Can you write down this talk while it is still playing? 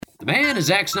The man is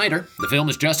Zack Snyder. The film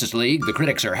is Justice League. The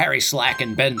critics are Harry Slack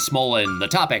and Ben Smolin. The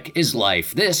topic is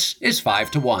life. This is 5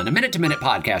 to 1, a minute-to-minute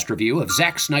podcast review of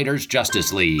Zack Snyder's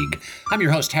Justice League. I'm your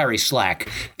host, Harry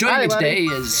Slack. Joining me today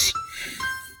is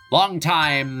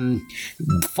longtime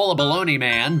full of baloney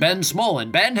man, Ben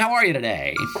Smolin. Ben, how are you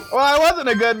today? Well, I was in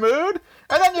a good mood,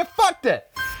 and then you fucked it.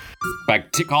 By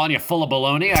calling you full of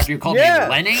baloney after you called me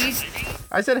Lenny?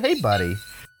 I said, hey, buddy.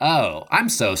 Oh, I'm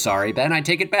so sorry, Ben. I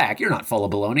take it back. You're not full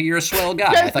of baloney. You're a swell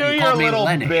guy. Just I thought do you called me your little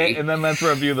Lenny. bit, and then let's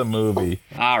review the movie.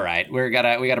 All right, we got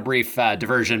a brief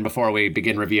diversion before we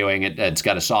begin reviewing it. It's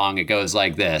got a song. It goes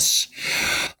like this.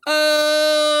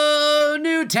 Oh,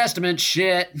 New Testament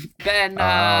shit. Ben,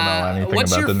 I don't know anything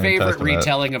what's about your the New favorite Testament.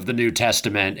 retelling of the New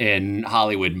Testament in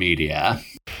Hollywood media?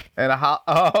 And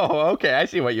okay, I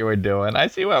see what you were doing. I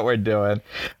see what we're doing.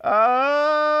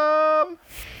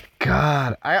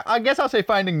 God, I guess I'll say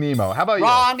Finding Nemo. How about you?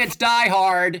 Wrong, it's Die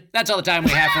Hard. That's all the time we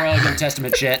have for all New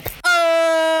Testament shit.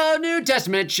 Oh, New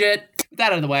Testament shit.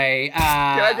 That out of the way.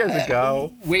 Can I just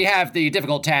go? We have the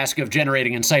difficult task of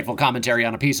generating insightful commentary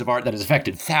on a piece of art that has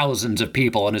affected thousands of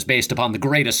people and is based upon the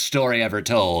greatest story ever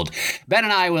told. Ben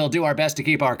and I will do our best to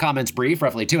keep our comments brief,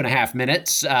 roughly 2.5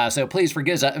 minutes, so please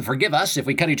forgive us if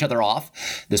we cut each other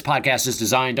off. This podcast is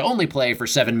designed to only play for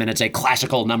 7 minutes, a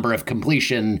classical number of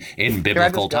completion in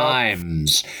biblical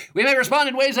times. We may respond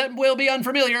in ways that will be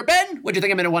unfamiliar. Ben, what'd you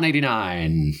think of minute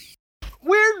 189?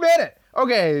 Weird minute.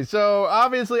 Okay, so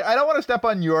obviously I don't want to step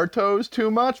on your toes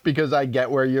too much because I get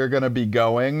where you're going to be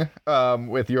going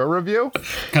with your review.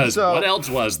 Because what else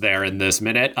was there in this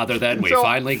minute other than we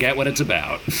finally get what it's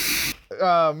about?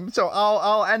 So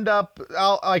I'll end up,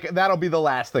 that'll be the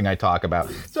last thing I talk about.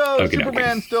 So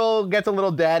Superman still gets a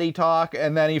little daddy talk,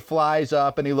 and then he flies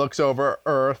up and he looks over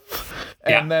Earth,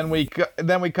 and then we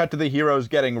cut to the heroes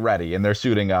getting ready and they're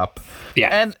suiting up. Yeah.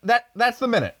 And that's the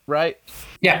minute, right?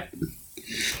 Yeah.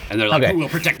 And they're like, who will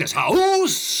protect this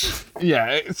house?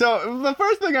 Yeah. So the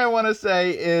first thing I want to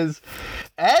say is,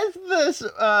 as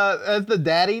the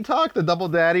daddy talk, the double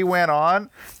daddy went on,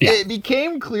 it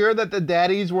became clear that the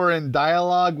daddies were in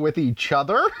dialogue with each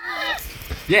other.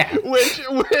 Yeah. Which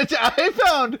I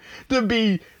found to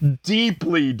be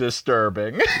deeply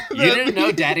disturbing. You didn't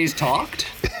know daddies talked?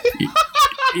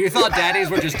 You thought daddies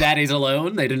were just daddies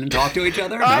alone? They didn't talk to each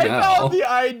other? I found the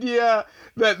idea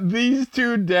that these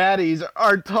two daddies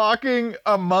are talking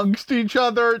amongst each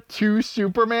other to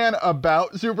Superman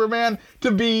about Superman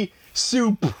to be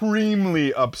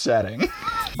supremely upsetting.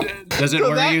 Does it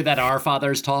worry you that our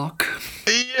fathers talk?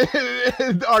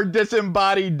 Our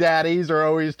disembodied daddies are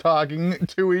always talking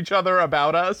to each other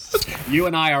about us. You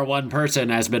and I are one person,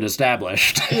 has been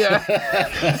established.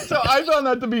 Yeah. So I found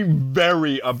that to be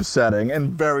very upsetting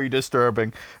and very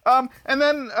disturbing. And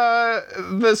then our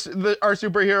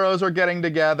superheroes are getting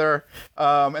together,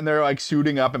 and they're like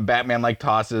suiting up, and Batman like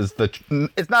tosses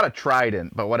it's not a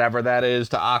trident, but whatever that is,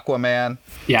 to Aquaman.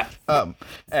 Yeah.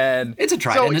 And it's a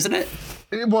trident, isn't it?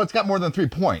 Well, it's got more than 3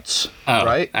 points. Oh,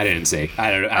 right? I didn't see.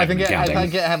 I think it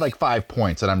had like 5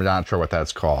 points, and I'm not sure what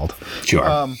that's called. Sure.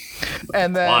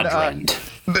 And then Quadrant.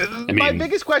 My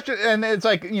biggest question, and it's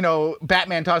like,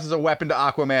 Batman tosses a weapon to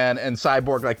Aquaman, and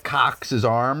Cyborg like cocks his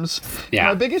arms. Yeah.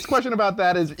 My biggest question about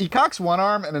that is he cocks one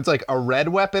arm, and it's like a red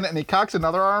weapon, and he cocks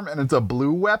another arm, and it's a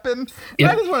blue weapon.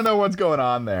 Yeah. I just want to know what's going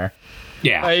on there.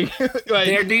 Yeah.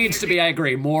 There needs to be, I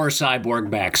agree, more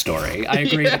Cyborg backstory. I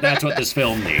agree that that's what this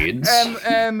film needs.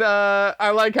 And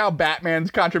I like how Batman's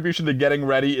contribution to getting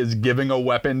ready is giving a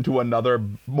weapon to another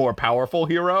more powerful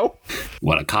hero.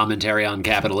 What a commentary on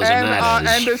capitalism that is.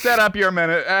 And to set up your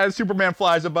minute, as Superman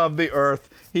flies above the Earth,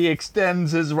 he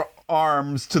extends his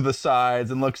arms to the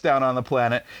sides and looks down on the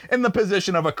planet in the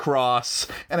position of a cross,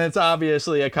 and it's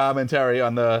obviously a commentary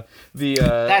on the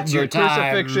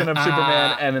crucifixion of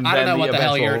Superman and then I don't know what the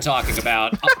hell eventual... you're talking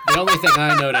about. The only thing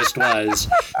I noticed was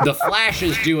the Flash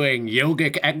is doing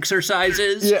yogic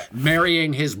exercises,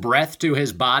 marrying his breath to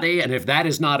his body, and if that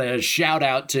is not a shout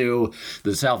out to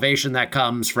the salvation that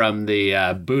comes from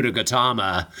the Buddha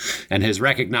Gautama and his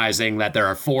recognizing that there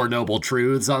are 4 noble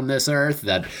truths on this earth,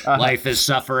 that life is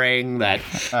suffering, that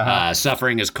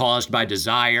suffering is caused by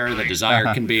desire, that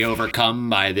desire can be overcome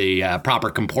by the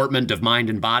proper comportment of mind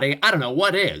and body. I don't know,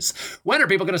 what is? When are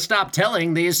people going to stop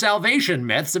telling these salvation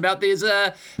myths about these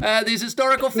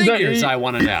historical figures? I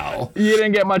want to know. You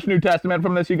didn't get much New Testament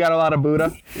from this? You got a lot of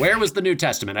Buddha? Where was the New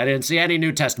Testament? I didn't see any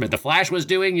New Testament. The Flash was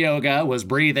doing yoga, was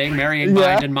breathing, marrying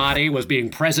mind and body, was being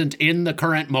present in the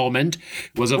current moment,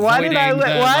 was avoiding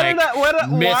the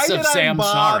myths of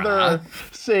samsara.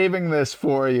 saving this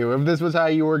for you if this was how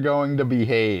you were going to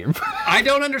behave. I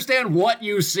don't understand what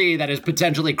you see that is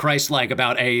potentially Christ-like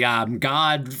about a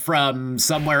God from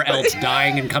somewhere else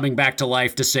dying and coming back to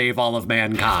life to save all of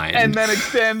mankind. And then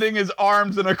extending his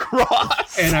arms in a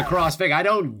cross. In a cross fig. I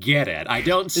don't get it. I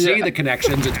don't see the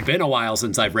connections. It's been a while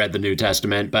since I've read the New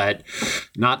Testament, but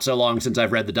not so long since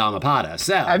I've read the Dhammapada.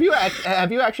 So, have you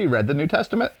actually read the New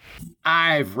Testament?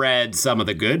 I've read some of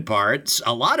the good parts.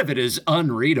 A lot of it is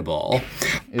unreadable.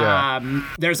 Yeah.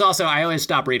 There's also, I always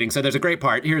stop reading. So there's a great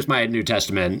part. Here's my New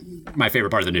Testament, my favorite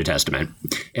part of the New Testament.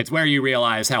 It's where you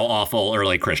realize how awful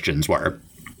early Christians were.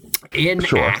 In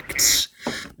Acts,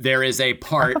 there is a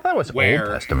part I thought that was where...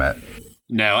 Old Testament.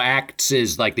 No, Acts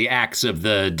is like the Acts of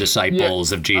the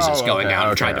disciples of Jesus going out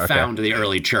and trying to found the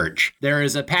early church. There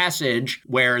is a passage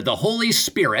where the Holy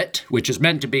Spirit, which is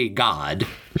meant to be God,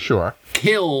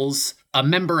 kills a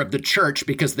member of the church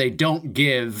because they don't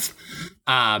give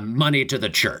money to the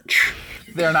church.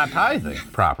 They're not tithing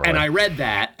properly. And I read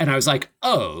that, and I was like,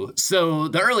 oh, so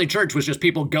the early church was just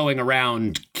people going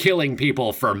around killing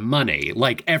people for money,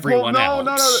 like everyone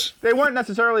else. No. They weren't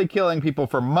necessarily killing people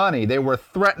for money. They were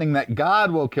threatening that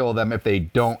God will kill them if they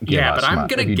don't give us money. Yeah, but I'm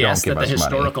going to guess that the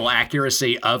historical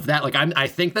accuracy of that, like, I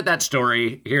think that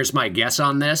story, here's my guess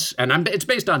on this, and it's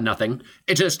based on nothing.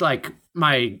 It's just like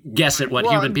my guess at what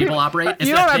human people operate.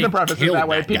 You don't have to preface it that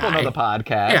way. People know the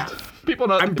podcast. Yeah. People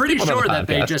know. I'm pretty sure that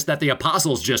the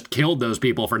apostles just killed those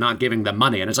people for not giving them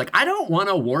money, and it's like, I don't want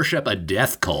to worship a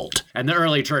death cult, and the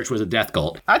early church was a death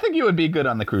cult. I think you would be good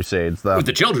on the Crusades, though. With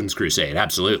the Children's Crusade,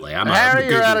 absolutely. I'm Harry,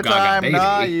 you're out of time. Baby.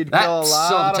 No, you'd kill a lot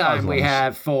That's all the time of we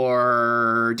have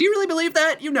for. Do you really believe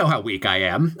that? You know how weak I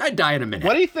am. I'd die in a minute.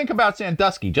 What do you think about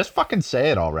Sandusky? Just fucking say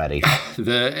it already.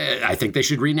 I think they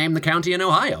should rename the county in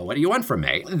Ohio. What do you want from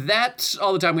me? That's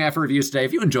all the time we have for reviews today.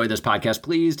 If you enjoyed this podcast,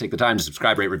 please take the time to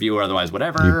subscribe, rate, review, or otherwise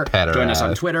whatever. Join us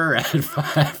on Twitter at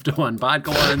 5to1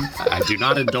 Podcorn. I do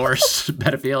not endorse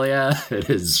pedophilia. It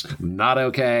is not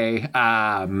okay.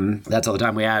 That's all the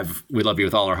time we have. We love you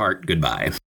with all our heart. Goodbye.